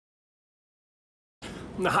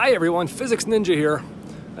Hi everyone, Physics Ninja here.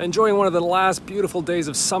 Enjoying one of the last beautiful days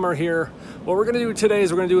of summer here. What we're going to do today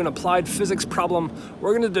is we're going to do an applied physics problem.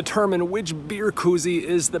 We're going to determine which beer koozie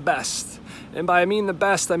is the best. And by I mean the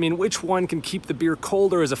best, I mean which one can keep the beer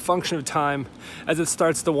colder as a function of time as it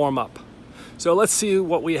starts to warm up. So let's see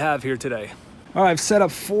what we have here today. All right, I've set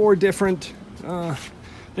up four different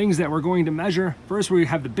things that we're going to measure. First, we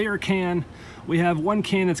have the beer can. We have one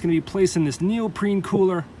can that's going to be placed in this neoprene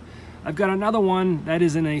cooler. I've got another one that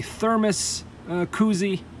is in a Thermos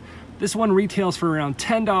Koozie. This one retails for around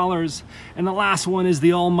 $10, and the last one is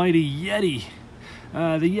the almighty Yeti.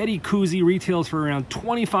 The Yeti Koozie retails for around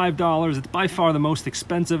 $25. It's by far the most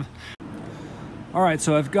expensive. All right,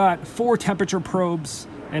 so I've got four temperature probes,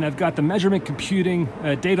 and I've got the measurement computing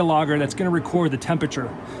data logger that's going to record the temperature.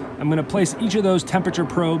 I'm going to place each of those temperature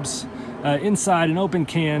probes inside an open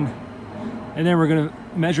can, and then we're going to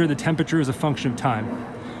measure the temperature as a function of time.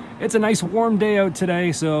 It's a nice warm day out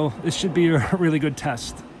today, so this should be a really good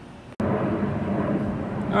test.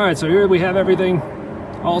 All right, so here we have everything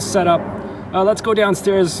all set up. Let's go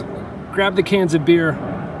downstairs, grab the cans of beer,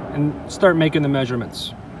 and start making the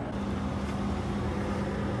measurements.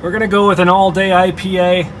 We're gonna go with an all-day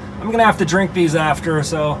IPA. I'm gonna have to drink these after,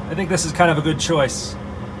 so I think this is kind of a good choice.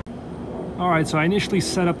 All right, so I initially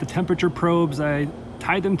set up the temperature probes. I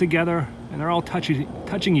tied them together, and they're all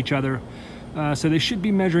touching each other. So they should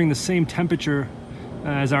be measuring the same temperature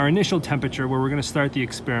as our initial temperature where we're going to start the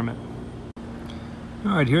experiment.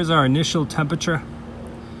 All right, here's our initial temperature.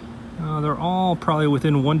 They're all probably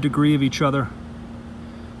within 1 degree of each other.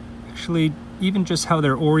 Actually, even just how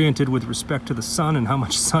they're oriented with respect to the sun and how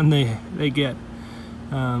much sun they get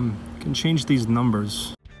can change these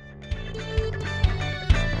numbers.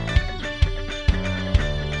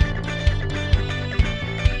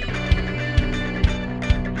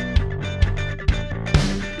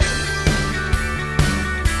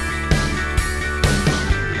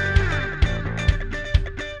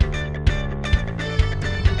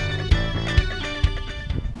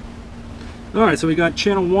 All right, so we got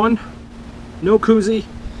channel 1, no koozie.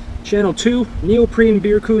 Channel 2, neoprene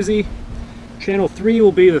beer koozie. Channel 3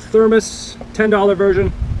 will be the Thermos, $10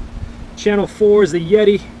 version. Channel 4 is the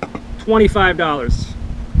Yeti, $25.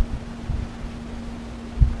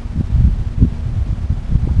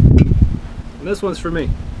 And this one's for me.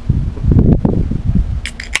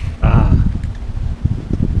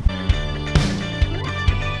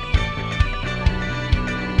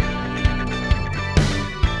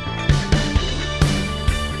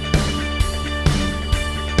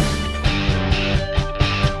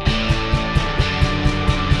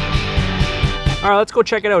 All right, let's go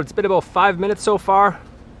check it out. It's been about 5 minutes so far.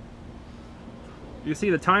 You see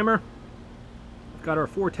the timer? We've got our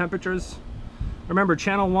 4 temperatures. Remember,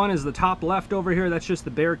 channel 1 is the top left over here. That's just the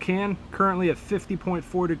bare can, currently at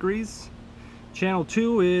 50.4 degrees. Channel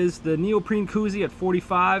 2 is the neoprene koozie at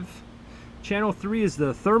 45. Channel 3 is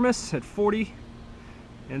the Thermos at 40.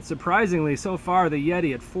 And surprisingly, so far, the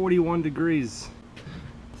Yeti at 41 degrees.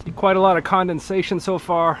 See quite a lot of condensation so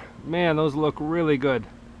far. Man, those look really good.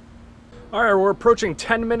 All right, we're approaching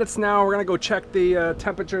 10 minutes now. We're gonna go check the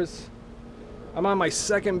temperatures. I'm on my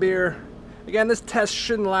second beer. Again, this test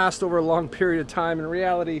shouldn't last over a long period of time. In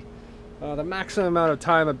reality, the maximum amount of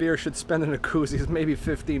time a beer should spend in a koozie is maybe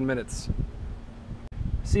 15 minutes.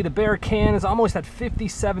 See, the bear can is almost at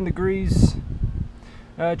 57 degrees.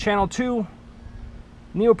 Channel 2,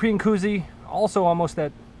 neoprene koozie, also almost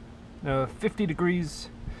at 50 degrees.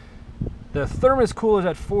 The Thermos cooler is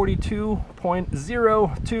at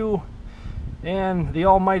 42.02. And the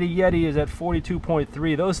almighty Yeti is at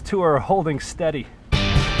 42.3. Those two are holding steady.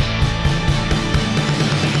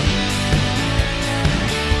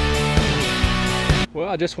 Well,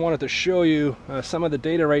 I just wanted to show you some of the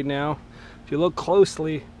data right now. If you look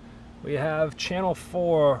closely, we have channel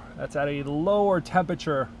 4 that's at a lower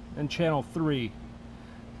temperature than channel 3.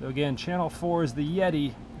 So again, channel 4 is the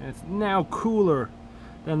Yeti, and it's now cooler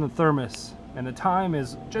than the Thermos. And the time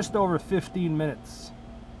is just over 15 minutes.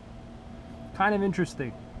 Kind of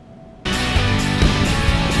interesting.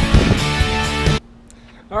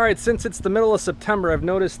 All right, since it's the middle of September, I've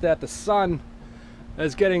noticed that the sun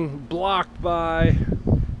is getting blocked by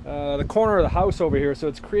the corner of the house over here, so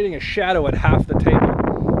it's creating a shadow at half the table,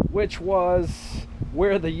 which was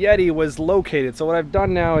where the Yeti was located. So what I've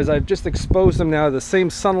done now is I've just exposed them now to the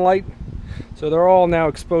same sunlight, so they're all now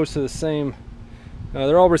exposed to the same,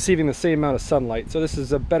 they're all receiving the same amount of sunlight. So this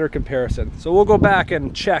is a better comparison. So we'll go back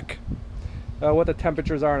and check what the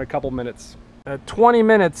temperatures are in a couple minutes. At 20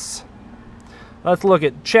 minutes, let's look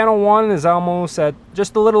at channel 1 is almost at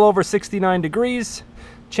just a little over 69 degrees.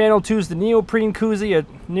 Channel 2 is the neoprene koozie at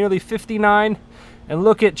nearly 59. And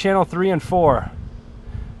look at channel 3 and 4.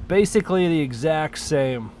 Basically the exact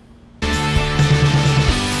same.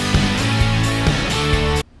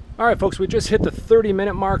 Alright folks, we just hit the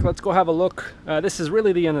 30-minute mark. Let's go have a look. This is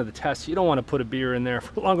really the end of the test. You don't want to put a beer in there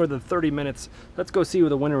for longer than 30 minutes. Let's go see who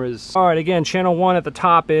the winner is. Alright, again, channel 1 at the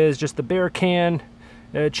top is just the beer can.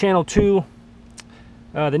 Channel 2,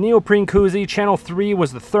 the neoprene koozie. Channel 3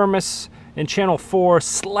 was the thermos. And channel 4,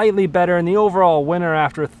 slightly better. And the overall winner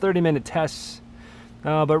after a 30-minute test,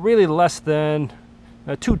 but really less than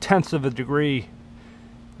 2/10 of a degree.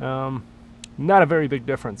 Not a very big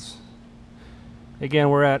difference. Again,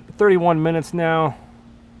 we're at 31 minutes now.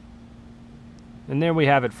 And there we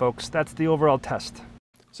have it, folks. That's the overall test.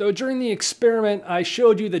 So during the experiment, I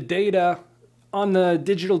showed you the data on the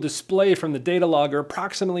digital display from the data logger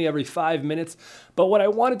approximately every 5 minutes. But what I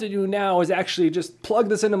wanted to do now is actually just plug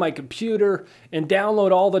this into my computer and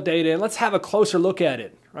download all the data, and let's have a closer look at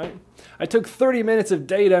it, right? I took 30 minutes of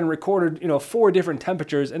data and recorded, 4 different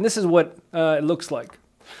temperatures, and this is what it looks like.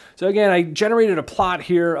 So again, I generated a plot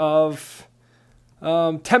here of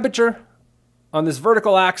temperature on this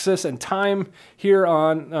vertical axis and time here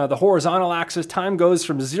on the horizontal axis. Time goes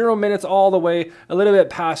from 0 minutes all the way a little bit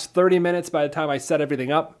past 30 minutes by the time I set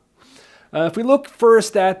everything up. If we look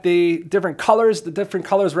first at the different colors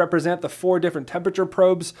represent the 4 different temperature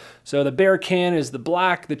probes. So the bear can is the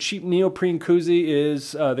black, the cheap neoprene koozie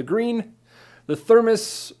is the green, the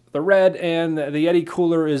thermos, the red, and the Yeti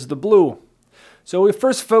cooler is the blue. So we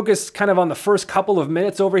first focus kind of on the first couple of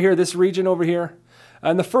minutes over here, this region over here.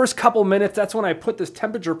 In the first couple minutes, that's when I put this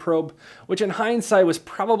temperature probe, which in hindsight was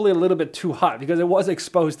probably a little bit too hot because it was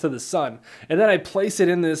exposed to the sun. And then I place it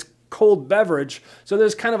in this cold beverage, so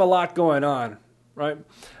there's kind of a lot going on, right?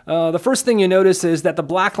 The first thing you notice is that the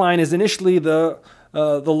black line is initially the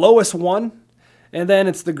lowest one, and then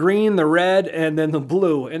it's the green, the red, and then the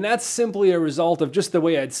blue. And that's simply a result of just the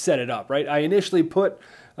way I'd set it up, right? I initially put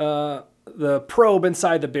the probe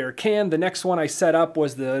inside the beer can. The next one I set up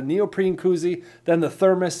was the neoprene koozie, then the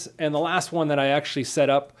thermos, and the last one that I actually set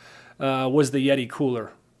up was the Yeti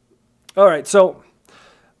cooler. All right, so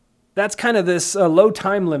that's kind of this low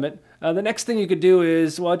time limit. The next thing you could do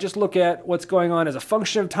is, well, just look at what's going on as a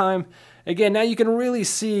function of time. Again, now you can really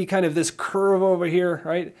see kind of this curve over here,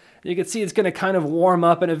 right? You can see it's going to kind of warm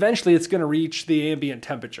up, and eventually it's going to reach the ambient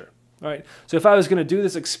temperature. All right, so if I was going to do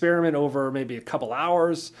this experiment over maybe a couple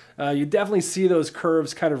hours, you definitely see those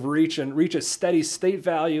curves kind of reach a steady state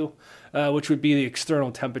value, which would be the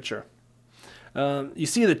external temperature. You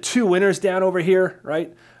see the 2 winners down over here,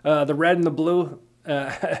 right? The red and the blue,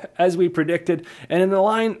 as we predicted. And in the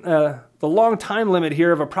line, the long time limit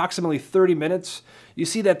here of approximately 30 minutes, you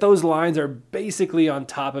see that those lines are basically on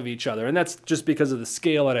top of each other. And that's just because of the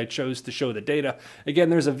scale that I chose to show the data. Again,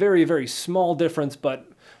 there's a very, very small difference, but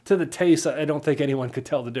to the taste, I don't think anyone could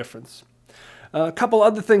tell the difference. A couple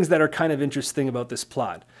other things that are kind of interesting about this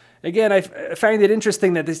plot. Again, I find it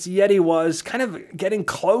interesting that this Yeti was kind of getting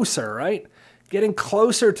closer, right? Getting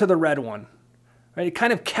closer to the red one. Right? It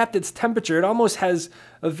kind of kept its temperature. It almost has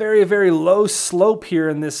a very, very low slope here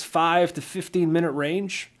in this 5 to 15 minute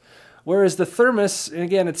range. Whereas the thermos, and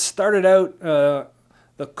again, it started out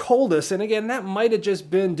the coldest, and again, that might have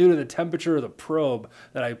just been due to the temperature of the probe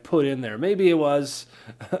that I put in there. Maybe it was,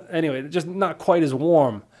 anyway, just not quite as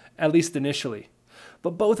warm, at least initially.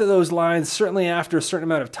 But both of those lines, certainly after a certain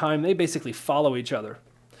amount of time, they basically follow each other.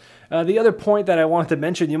 The other point that I wanted to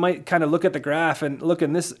mention, you might kind of look at the graph and look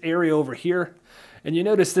in this area over here, and you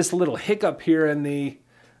notice this little hiccup here in the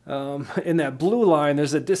in that blue line.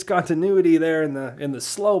 There's a discontinuity there in the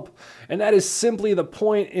slope, and that is simply the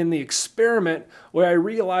point in the experiment where I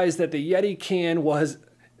realized that the Yeti can was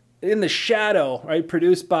in the shadow, right,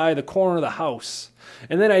 produced by the corner of the house.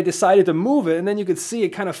 And then I decided to move it, and then you could see it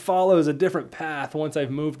kind of follows a different path once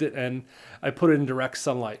I've moved it and I put it in direct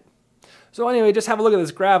sunlight. So anyway, just have a look at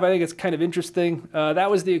this graph. I think it's kind of interesting. That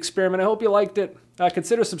was the experiment. I hope you liked it.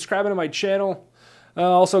 Consider subscribing to my channel.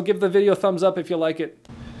 Also, give the video a thumbs up if you like it.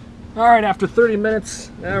 All right, after 30 minutes,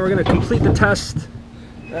 we're going to complete the test.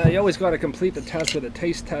 You always got to complete the test with a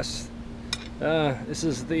taste test. This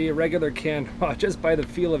is the regular can. Just by the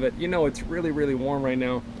feel of it, you know it's really, really warm right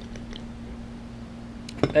now.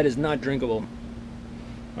 That is not drinkable.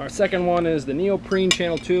 Our second one is the neoprene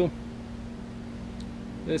channel 2.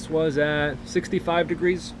 This was at 65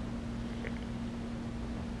 degrees.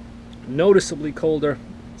 Noticeably colder.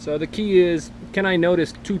 So the key is, can I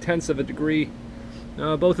notice 2/10 of a degree?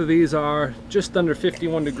 Both of these are just under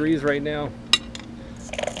 51 degrees right now.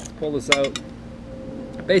 Let's pull this out.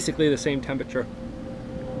 Basically the same temperature.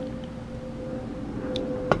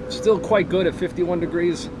 still quite good at 51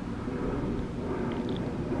 degrees.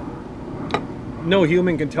 No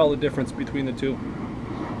human can tell the difference between the two.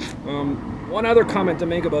 One other comment to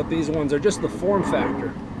make about these ones are just the form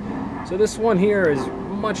factor. So this one here is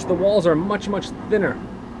the walls are much thinner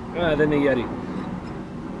than the Yeti.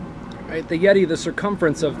 Right, the Yeti, the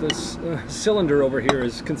circumference of this cylinder over here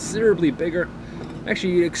is considerably bigger.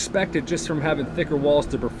 Actually, you'd expect it just from having thicker walls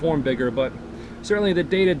to perform bigger, but certainly the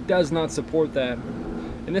data does not support that.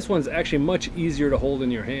 And this one's actually much easier to hold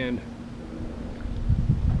in your hand.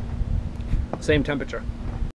 Same temperature.